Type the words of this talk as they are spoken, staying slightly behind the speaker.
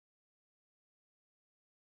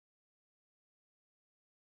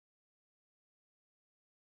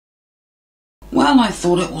Well, I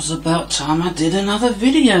thought it was about time I did another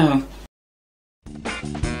video.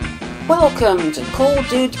 Welcome to Cool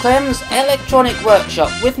Dude Clem's Electronic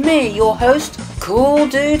Workshop with me, your host, Cool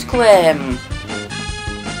Dude Clem.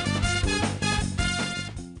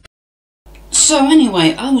 So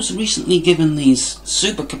anyway, I was recently given these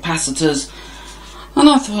supercapacitors and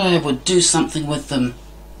I thought I would do something with them.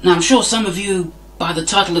 Now I'm sure some of you, by the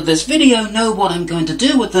title of this video, know what I'm going to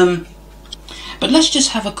do with them. But let's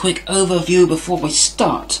just have a quick overview before we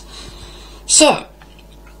start. So,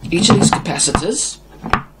 each of these capacitors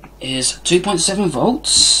is 2.7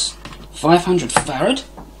 volts, 500 farad.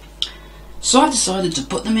 So I've decided to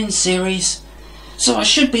put them in series, so I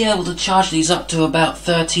should be able to charge these up to about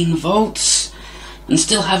 13 volts and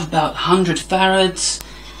still have about 100 farads.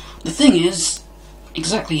 The thing is,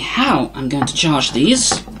 exactly how I'm going to charge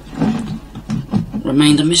these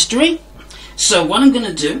remained a mystery. So what I'm going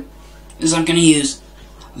to do is I'm going to use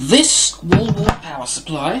this wall-wart power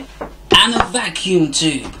supply and a vacuum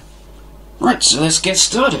tube. Right, so let's get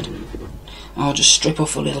started. I'll just strip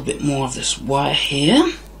off a little bit more of this wire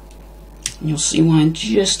here. You'll see why in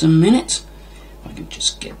just a minute. I can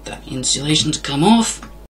just get that insulation to come off.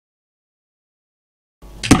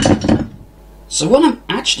 So what I'm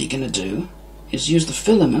actually going to do is use the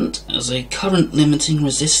filament as a current limiting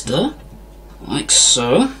resistor, like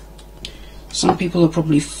so. Some people are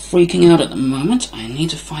probably freaking out at the moment. I need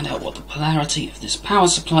to find out what the polarity of this power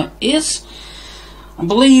supply is. I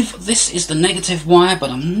believe this is the negative wire, but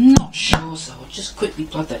I'm not sure, so I'll just quickly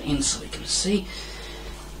plug that in so we can see.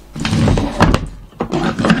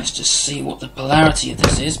 Right, let's just see what the polarity of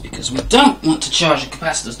this is, because we don't want to charge the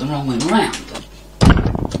capacitors the wrong way around.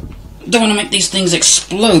 Don't want to make these things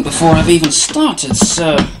explode before I've even started,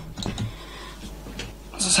 so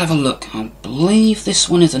let's have a look. I believe this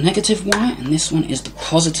one is the negative wire and this one is the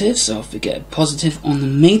positive, so if we get a positive on the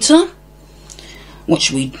meter,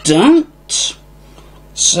 which we don't,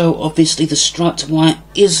 so obviously the striped wire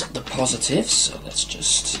is the positive, so let's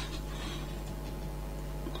just...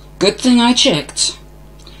 Good thing I checked.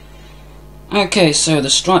 Okay, so the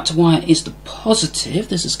striped wire is the positive.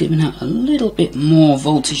 This is giving out a little bit more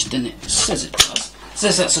voltage than it says it does. It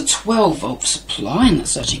says that's a 12 volt supply and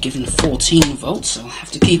that's actually giving 14 volts, so I'll have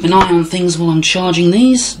to keep an eye on things while I'm charging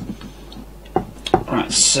these.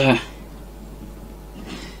 Right, so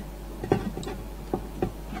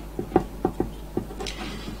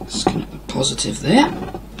let's connect the positive there.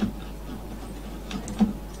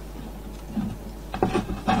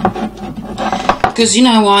 Because, you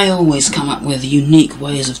know, I always come up with unique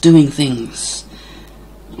ways of doing things.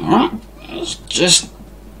 Alright, let's just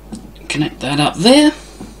connect that up there.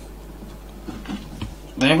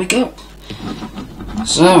 There we go.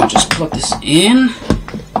 So, I'll just plug this in.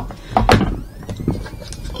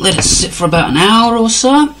 Let it sit for about an hour or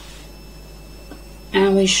so.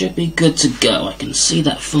 And we should be good to go. I can see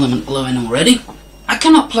that filament glowing already. I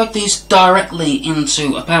cannot plug these directly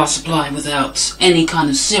into a power supply without any kind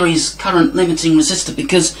of series current limiting resistor,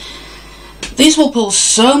 because these will pull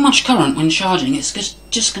so much current when charging, it's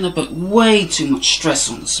just going to put way too much stress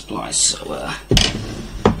on the supply, so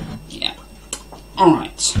yeah.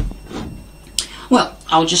 Alright. Well,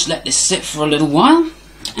 I'll just let this sit for a little while,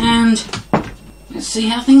 and let's see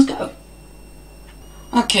how things go.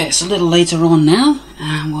 Okay, it's a little later on now,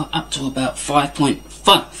 and we're up to about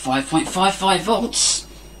 5.55 volts,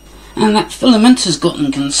 and that filament has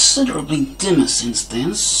gotten considerably dimmer since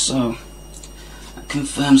then, so that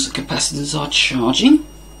confirms the capacitors are charging,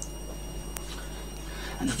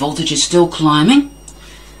 and the voltage is still climbing.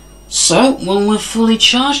 So when we're fully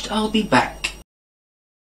charged, I'll be back.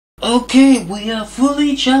 Okay, we are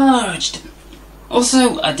fully charged.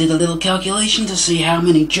 Also, I did a little calculation to see how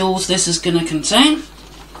many joules this is going to contain,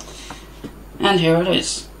 and here it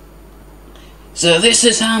is. So this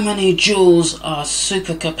is how many joules our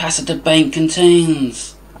supercapacitor bank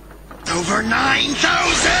contains. Over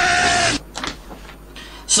 9,000!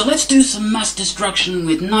 So let's do some mass destruction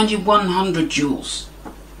with 9100 joules.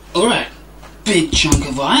 Alright, big chunk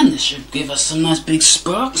of iron. This should give us some nice big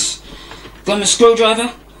sparks. Got my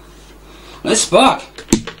screwdriver? Let's spark.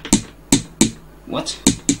 What?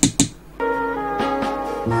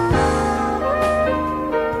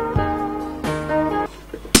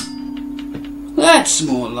 That's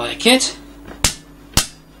more like it.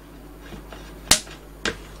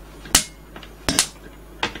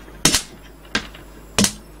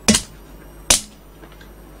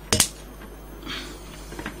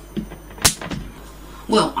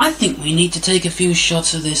 Well, I think we need to take a few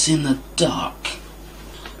shots of this in the dark.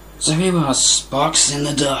 So here are sparks in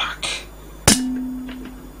the dark.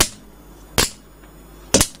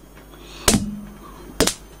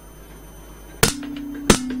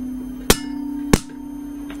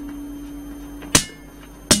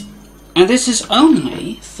 And this is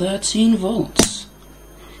only 13 volts.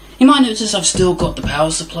 You might notice I've still got the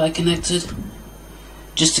power supply connected,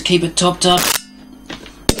 just to keep it topped up.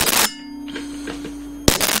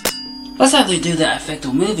 That's how they do that effect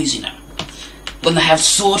on movies, you know. When they have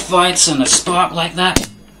sword fights and a spark like that.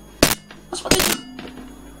 That's what they do.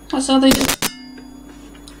 That's how they do it.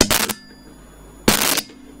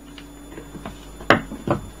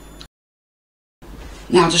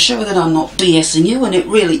 Now, to show that I'm not BSing you and it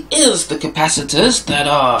really is the capacitors that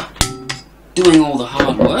are doing all the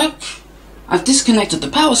hard work, I've disconnected the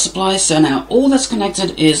power supply, so now all that's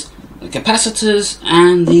connected is the capacitors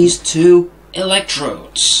and these two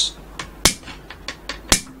electrodes.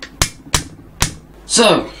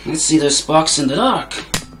 So, let's see those sparks in the dark.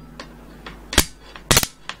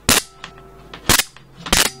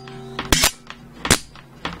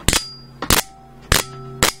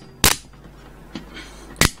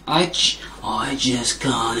 I just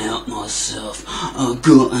can't help myself. I've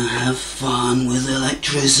got to have fun with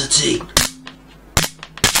electricity.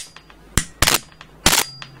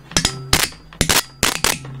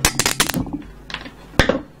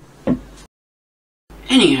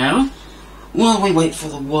 Anyhow, while we wait for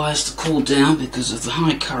the wires to cool down because of the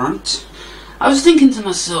high current, I was thinking to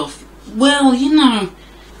myself, well, you know,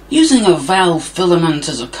 using a valve filament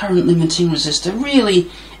as a current limiting resistor really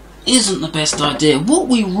isn't the best idea. What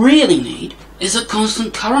we really need is a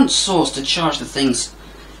constant current source to charge the things.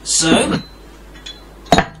 So,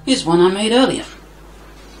 here's one I made earlier.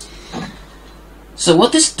 So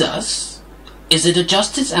what this does is it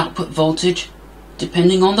adjusts its output voltage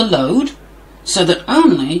depending on the load, so that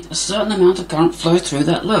only a certain amount of current flows through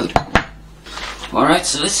that load. Alright,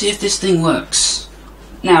 so let's see if this thing works.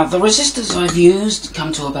 Now, the resistors I've used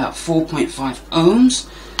come to about 4.5 ohms.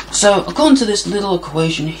 So, according to this little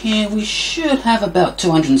equation here, we should have about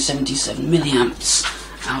 277 milliamps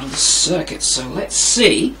out of the circuit. So, let's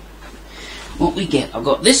see what we get. I've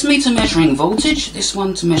got this meter measuring voltage, this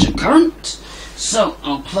one to measure current. So,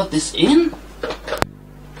 I'll plug this in.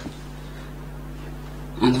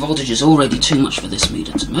 And the voltage is already too much for this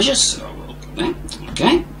meter to measure, so we'll go back.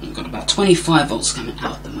 Okay, I've got about 25 volts coming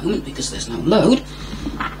out at the moment because there's no load.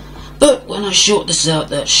 But when I short this out,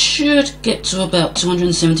 that should get to about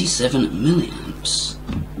 277 milliamps.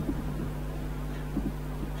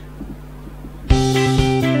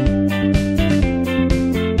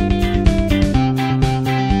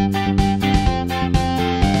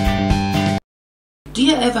 Do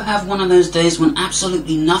you ever have one of those days when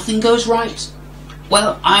absolutely nothing goes right?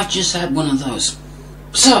 Well, I've just had one of those.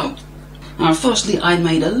 So, firstly I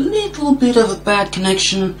made a little bit of a bad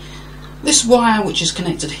connection. This wire, which is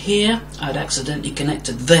connected here, I'd accidentally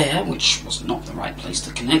connected there, which was not the right place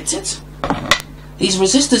to connect it. These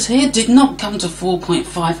resistors here did not come to 4.5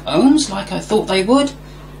 ohms like I thought they would.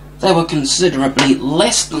 They were considerably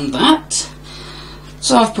less than that.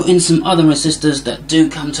 So I've put in some other resistors that do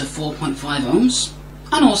come to 4.5 ohms.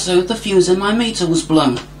 And also the fuse in my meter was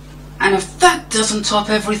blown. And if that doesn't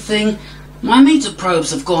top everything, my meter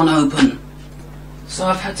probes have gone open. So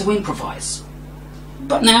I've had to improvise.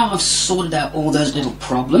 But now I've sorted out all those little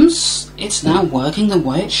problems, it's now working the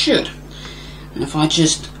way it should. And if I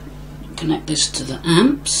just connect this to the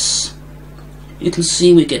amps, you can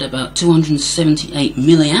see we get about 278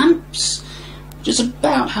 milliamps, which is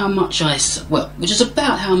about how much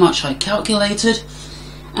I calculated.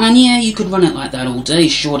 And yeah, you could run it like that all day,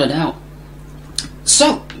 short it out.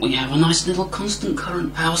 So, we have a nice little constant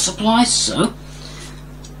current power supply, so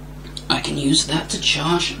I can use that to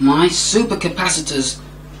charge my supercapacitors.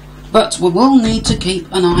 But we will need to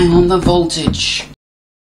keep an eye on the voltage.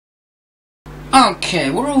 Okay,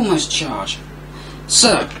 we're almost charged.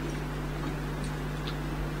 So,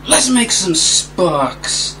 let's make some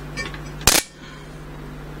sparks.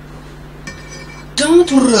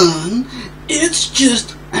 Don't run, it's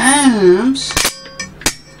just amps.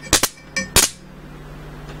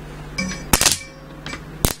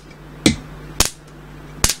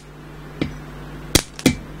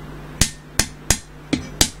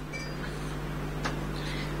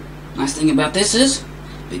 Nice thing about this is,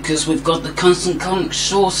 because we've got the constant current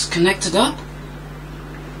source connected up,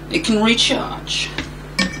 it can recharge.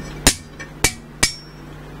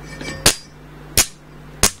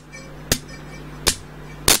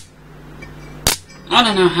 I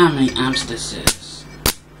don't know how many amps this is.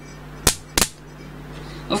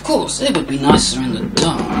 Of course, it would be nicer in the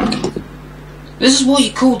dark. This is what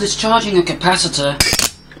you call discharging a capacitor.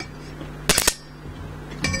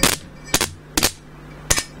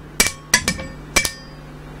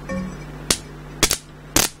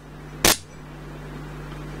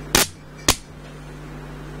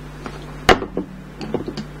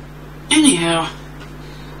 Anyhow,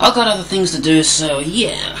 I've got other things to do, so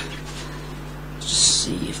yeah. Let's just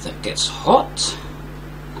see if that gets hot.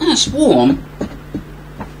 It's warm.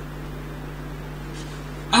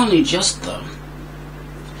 Only just though.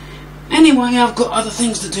 Anyway, I've got other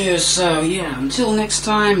things to do, so yeah, until next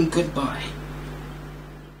time, goodbye.